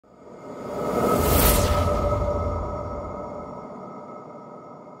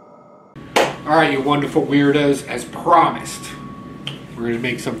Alright, you wonderful weirdos, as promised, we're going to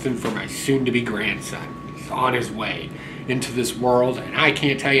make something for my soon-to-be grandson. He's on his way into this world, and I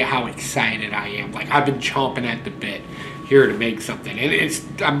can't tell you how excited I am. Like, I've been chomping at the bit here to make something.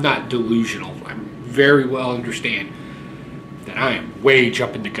 And I'm not delusional. I very well understand that I am way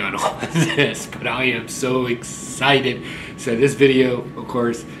jumping the gun on this, but I am so excited. So this video, of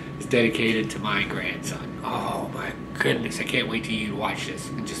course, is dedicated to my grandson. Oh my goodness, I can't wait till you watch this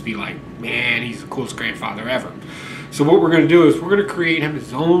and just be like, man, he's the coolest grandfather ever. So what we're going to do is we're going to create him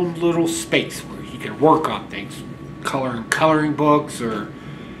his own little space where he can work on things. Coloring books, or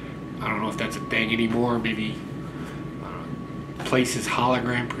I don't know if that's a thing anymore, maybe place his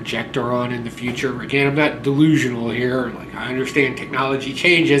hologram projector on in the future. Again, I'm not delusional here. Like, I understand technology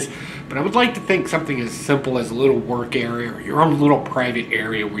changes, but I would like to think something as simple as a little work area or your own little private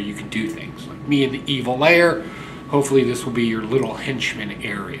area where you can do things. Like me and the evil Lair, hopefully this will be your little henchman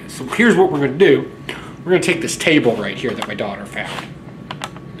area. So here's what we're going to do. We're going to take this table right here that my daughter found.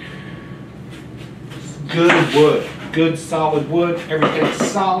 Good wood. Good solid wood. Everything's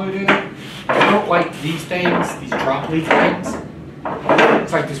solid in it. I don't like these things, these drop leaf things.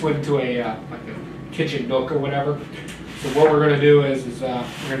 It's like this went into like a kitchen nook or whatever. So what we're going to do is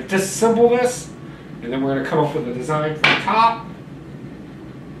we're going to disassemble this, and then we're going to come up with a design from the top,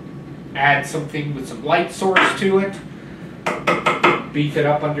 add something with some light source to it, beef it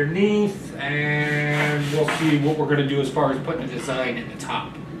up underneath, and we'll see what we're going to do as far as putting a design in the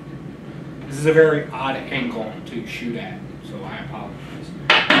top. This is a very odd angle to shoot at, so I apologize.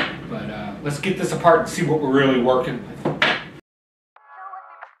 But let's get this apart and see what we're really working with.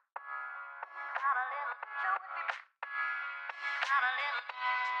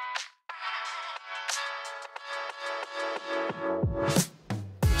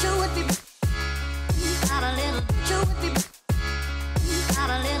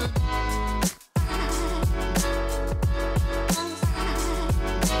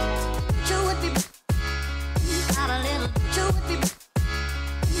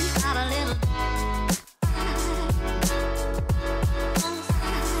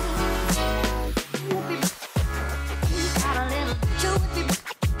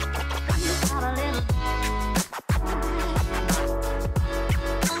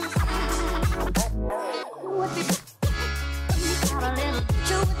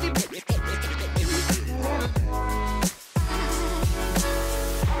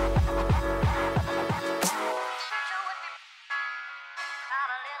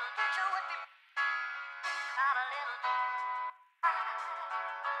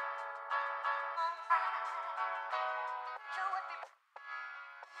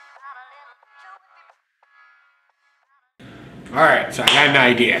 Alright, so I got an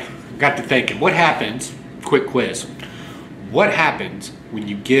idea. Got to thinking, what happens, quick quiz, what happens when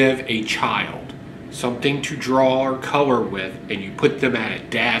you give a child something to draw or color with and you put them at a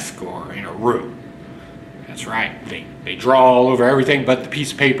desk or in a room? That's right, they draw all over everything but the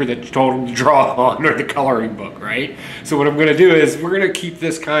piece of paper that you told them to draw on, or the coloring book, right? So what I'm going to do is we're going to keep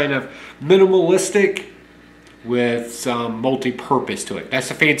this kind of minimalistic with some multi-purpose to it.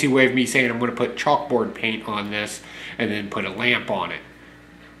 That's a fancy way of me saying I'm going to put chalkboard paint on this and then put a lamp on it,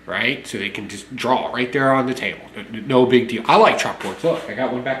 right? So they can just draw right there on the table. No big deal. I like chalkboards. Look, I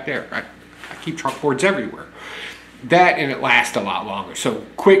got one back there. I keep chalkboards everywhere. That, and it lasts a lot longer. So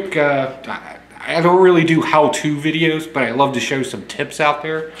quick, I don't really do how-to videos, but I love to show some tips out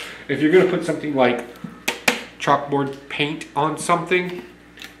there. If you're going to put something like chalkboard paint on something,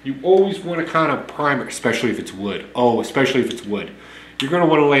 you always want to kind of primer, especially if it's wood. Oh, especially if it's wood. You're going to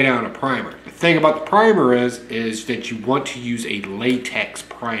want to lay down a primer. The thing about the primer is that you want to use a latex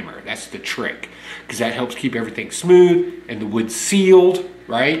primer. That's the trick, because that helps keep everything smooth and the wood sealed,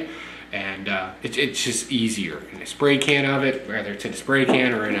 right? And it's just easier. In a spray can of it, whether it's in a spray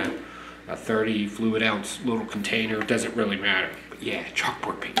can or in a 30 fluid ounce little container, it doesn't really matter. But yeah,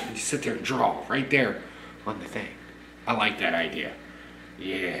 chalkboard paint. You sit there and draw right there on the thing. I like that idea.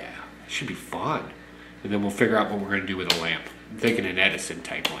 Yeah, it should be fun. And then we'll figure out what we're going to do with a lamp. I'm thinking an Edison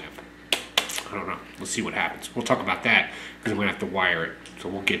type lamp. I don't know. Let's see what happens. We'll talk about that because I'm going to have to wire it. So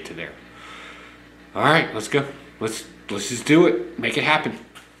we'll get to there. All right, let's go. Let's just do it. Make it happen.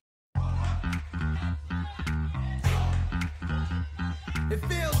 It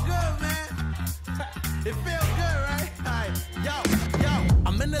feels good, man. It feels good, right? Yo,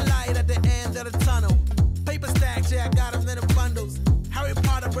 I'm in the light at the end of the tunnel. Paper stacks, yeah, I got them in the bundles. Harry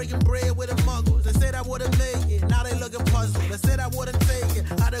Potter breaking bread with the muggles. They said I would've made it, now they looking puzzled. They said I would've taken,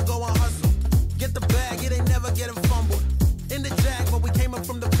 I'd go and hustle. Get the bag, it ain't never getting fumbled. In the jack, but we came up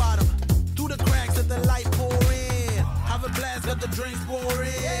from the bottom. Through the cracks, let the light pour in. Have a blast, let the drinks pour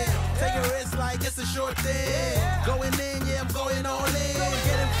in. Take a risk like it's a short thing. Going in, yeah, I'm going all in.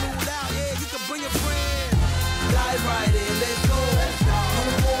 Getting flew out, yeah, you can bring your friend. Dive right in, let's go. No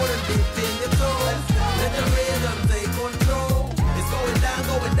more than dip in your toes. Let the rhythm take control. It's going down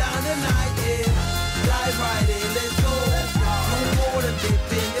tonight, yeah. Dive right in, let's go. No more than dip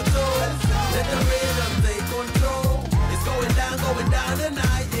in your toes. Let the rhythm take control. It's going down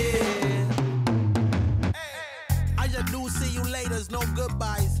tonight, yeah. I just do see you later, no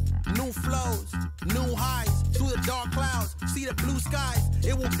goodbyes. New flows, new highs, through the dark clouds, see the blue skies.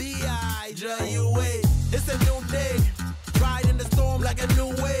 It will be I, you wait. It's a new day, ride in the storm like a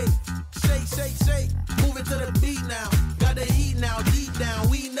new wave. Shake, shake, shake, move it to the beat now. Got the heat now, deep down,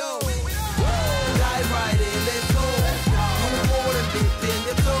 we know. Dive right in, let's go. No more than dip in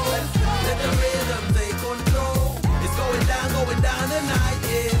your toes. Let the rhythm take control. It's going down tonight,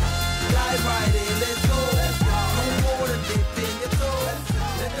 yeah. Dive right in, let's go. No more than dip in your toes.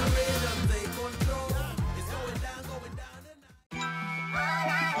 Let the rhythm take control. It's going down tonight.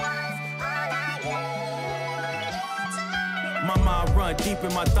 My mind run deep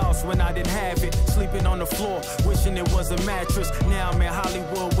in my thoughts when I didn't have it. Sleeping on the floor, wishing it was a mattress. Now I'm in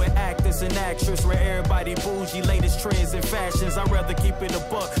Hollywood with actors and actresses, where everybody bougie, latest trends and fashions. I'd rather keep it a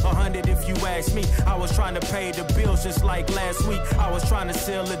buck, 100 if you ask me. I was trying to pay the bills just like last week. I was trying to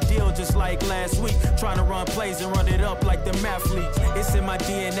sell a deal just like last week. Trying to run plays and run it up like the mathletes. It's in my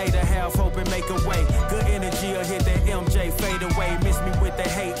DNA to have hope and make a way. Good energy will hit that MJ, fade away. Miss me with the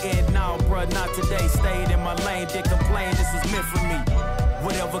hate and now, bruh, not today. Stayed in my lane, didn't complain, this was meant for me.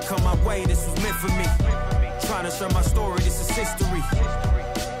 Whatever come my way, this was meant for me. Trying to share my story, this is history.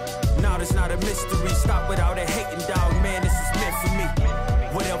 Now it's not a mystery. Stop without a hating, dog, man, this is meant for me.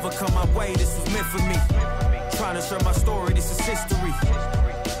 Whatever come my way, this was meant for me. Trying to share my story, this is history.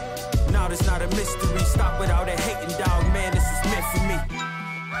 Now it's not a mystery. Stop without a hating, dog, man, this is meant for me.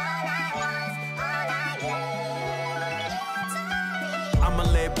 I'ma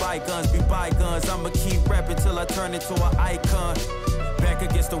let bygones be bygones. I'ma keep rapping till I turn into an icon. Back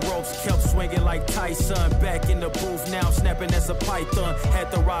against the ropes, kept swinging like Tyson. Back in the booth now, snapping as a python.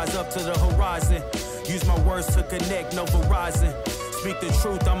 Had to rise up to the horizon. Use my words to connect, no Verizon. Speak the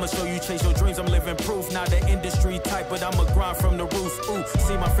truth, I'ma show you chase your dreams. I'm living proof, not the industry type, but I'ma grind from the roots. Ooh,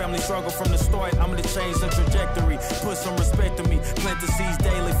 see my family struggle from the start. I'm gonna change the trajectory. Put some respect to me. Plant the seeds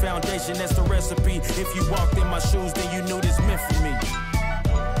daily, foundation, that's the recipe. If you walked in my shoes, then you knew this meant for me.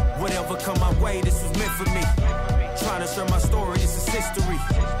 Whatever come my way, this was meant for me. Trying to share my story, this is history.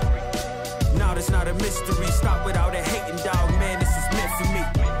 Now it's not a mystery. Stop without a hating, dog, man, this is meant for me.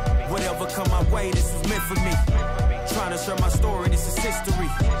 Whatever come my way, this was meant for me. Trying to share my story, this is history.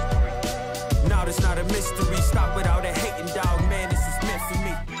 Now it's not a mystery. Stop without a hating, dog, man, this is meant for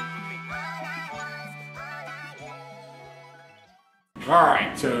me.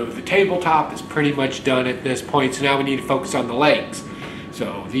 Alright, so the tabletop is pretty much done at this point, so now we need to focus on the legs.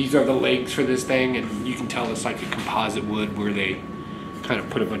 So these are the legs for this thing, and you can tell it's like a composite wood where they kind of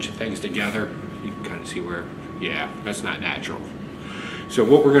put a bunch of things together. You can kind of see where, yeah, that's not natural. So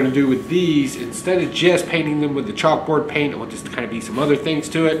what we're going to do with these, instead of just painting them with the chalkboard paint, I want this to kind of be some other things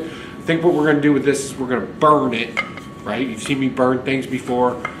to it. I think what we're going to do with this is we're going to burn it, right? You've seen me burn things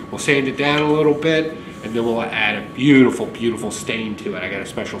before. We'll sand it down a little bit, and then we'll add a beautiful, beautiful stain to it. I got a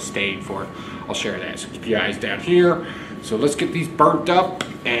special stain for it. I'll share that, so keep your eyes down here. So let's get these burnt up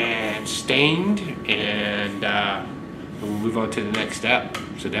and stained, and we'll move on to the next step.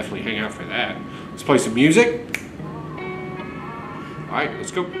 So definitely hang out for that. Let's play some music. All right,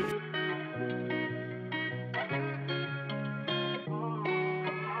 let's go.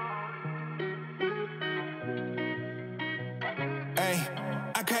 Hey,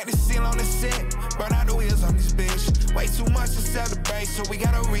 I cracked the seal on the set, burn out the wheels on this bitch. Way too much to celebrate, so we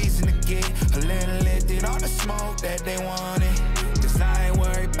got a reason to get a little lit, did all the smoke that they wanted. Cause I ain't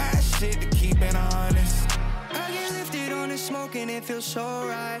worried about shit, to keep it honest. I get lifted on the smoke and it feels so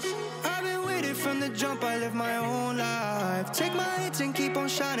right. I've been with it from the jump, I live my own life. Take my hits and keep on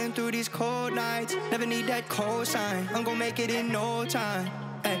shining through these cold nights. Never need that cosign, I'm gon' make it in no time.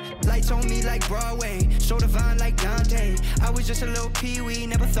 Ay, lights on me like Broadway, so divine like Dante. I was just a little pee-wee,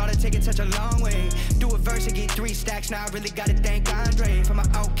 never thought I'd take it such a long way. Do a verse and get 3 stacks, now I really gotta thank Andre. From an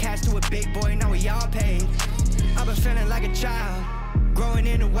outcast to a big boy, now we all paid. I've been feeling like a child, growing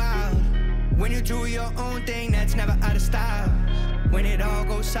in the wild. When you do your own thing, that's never out of style. When it all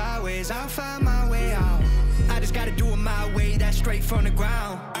goes sideways, I'll find my way out. I just gotta do it my way, that's straight from the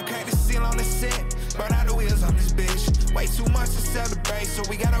ground. I cracked the seal on the set, burn out the wheels on this bitch. Way too much to celebrate, so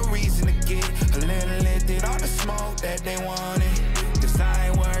we got a reason to get a little lit, did all the smoke that they wanted. Cause I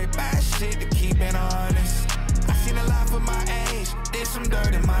ain't worried about shit, to keep it honest. I seen a lot for my age, did some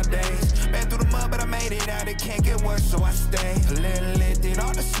dirt in my day. it can't get worse, so I stay a little lit, did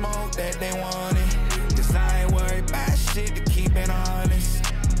all the smoke that they wanted. Cause I ain't worried about shit, to keep it honest.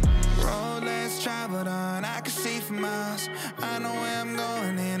 Road less traveled on, I can see for miles. I know where I'm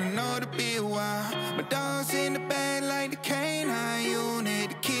going and I know to be a while. My dog's in the bag like the canine unit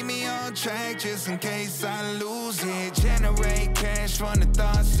to keep me on track just in case I lose it. Generate cash from the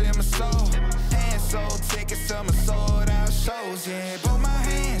thoughts in my soul. And sold tickets to my sold out shows, yeah. Both my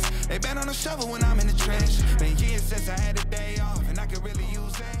hands, they been on the shovel when I'm in the trench. Been years since I had a day off and I could really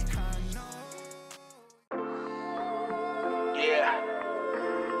use it. Yeah.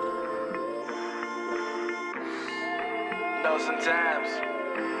 You know, sometimes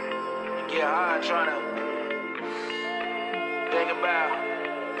you get hard trying to think about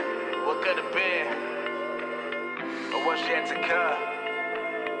what could have been or what's yet to come.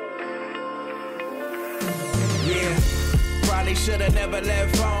 Yeah, probably should have never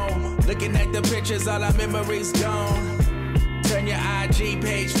left home. Looking at the pictures, all our memories gone. Turn your IG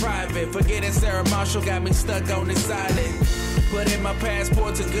page private. Forgetting Sarah Marshall got me stuck on this island. Put in my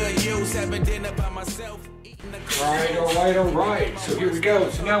passport to good use. Having dinner by myself. All right. So here we go.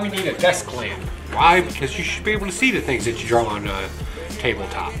 So now we need a desk lamp. Why? Because you should be able to see the things that you draw on a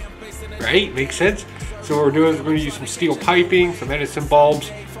tabletop. Right? Makes sense? So what we're doing is we're going to use some steel piping, some Edison bulbs,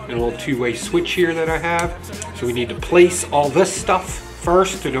 and a little two-way switch here that I have. So we need to place all this stuff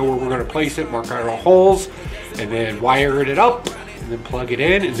first to know where we're going to place it, mark out our holes, and then wire it up, and then plug it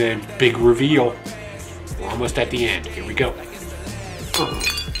in, and then big reveal. We're almost at the end. Here we go.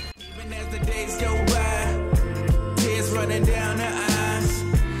 Even as the days go by, tears running down her eyes.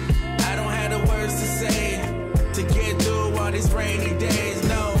 I don't have the words to say to get through all these rainy days,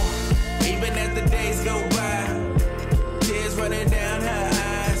 no. Even as the days go by, tears running down her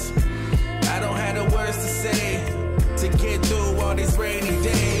eyes. I don't have the words to say to get through all these rainy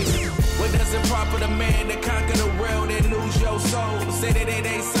days. What doesn't profit a man to conquer the world and lose your soul? Say that it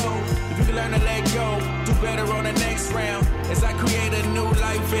ain't so. If you can learn to let go, do better on the next round. As I create a new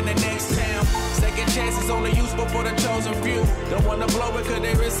life in the next town. Second chance is only useful for the chosen few. Don't wanna blow it cause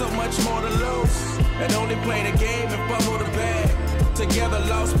there is so much more to lose. And only play the game and fumble the bag. Together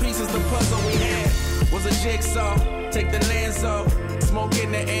lost pieces, the puzzle we had was a jigsaw. Take the lens off, smoke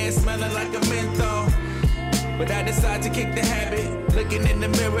in the air, smelling like a menthol. But I decide to kick the habit. Looking in the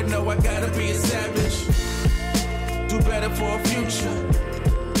mirror, know I gotta be a savage. Do better for a future.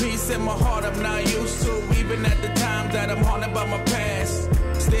 Peace in my heart I'm not used to. Even at the times that I'm haunted by my past.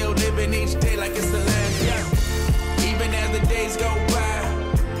 Still living each day like it's the last, yeah. Even as the days go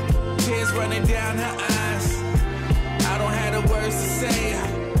by, tears running down her eyes. I don't have the words to say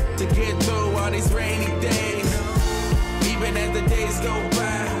to get through all these rainy days. Even as the days go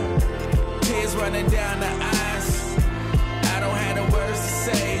by, tears running down her eyes. I don't have the words to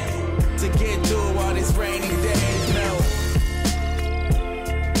say to get through all these rainy days, no.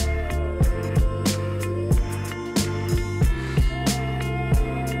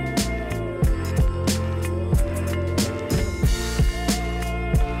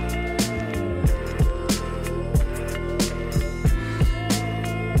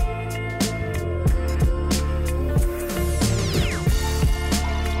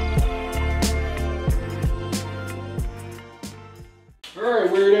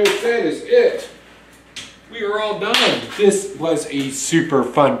 Alright, Weirdos, that is it. We are all done. This was a super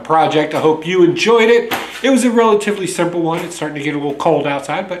fun project. I hope you enjoyed it. It was a relatively simple one. It's starting to get a little cold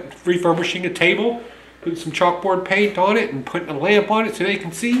outside, but refurbishing a table, putting some chalkboard paint on it, and putting a lamp on it so they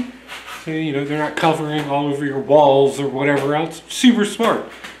can see. So, you know, they're not covering all over your walls or whatever else. Super smart.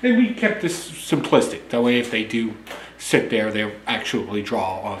 And we kept this simplistic. That way, if they do sit there, they'll actually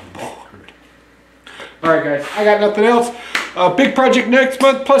draw on the board. Alright guys, I got nothing else. Big project next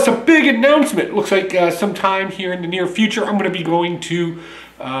month, plus a big announcement. Looks like sometime here in the near future, I'm going to be going to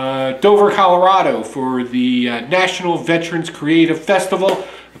Dover, Colorado for the National Veterans Creative Festival.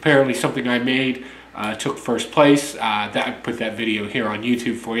 Apparently something I made took first place. I put that video here on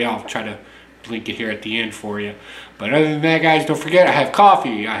YouTube for you. I'll try to link it here at the end for you. But other than that, guys, don't forget I have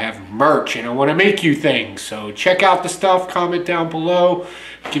coffee, I have merch, and I want to make you things. So check out the stuff, comment down below,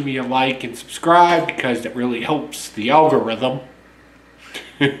 give me a like and subscribe because that really helps the algorithm.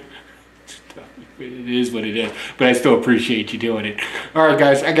 It is what it is, but I still appreciate you doing it. Alright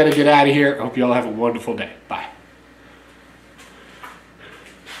guys, I gotta get out of here. Hope you all have a wonderful day. Bye.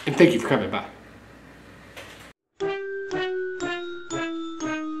 And thank you for coming by.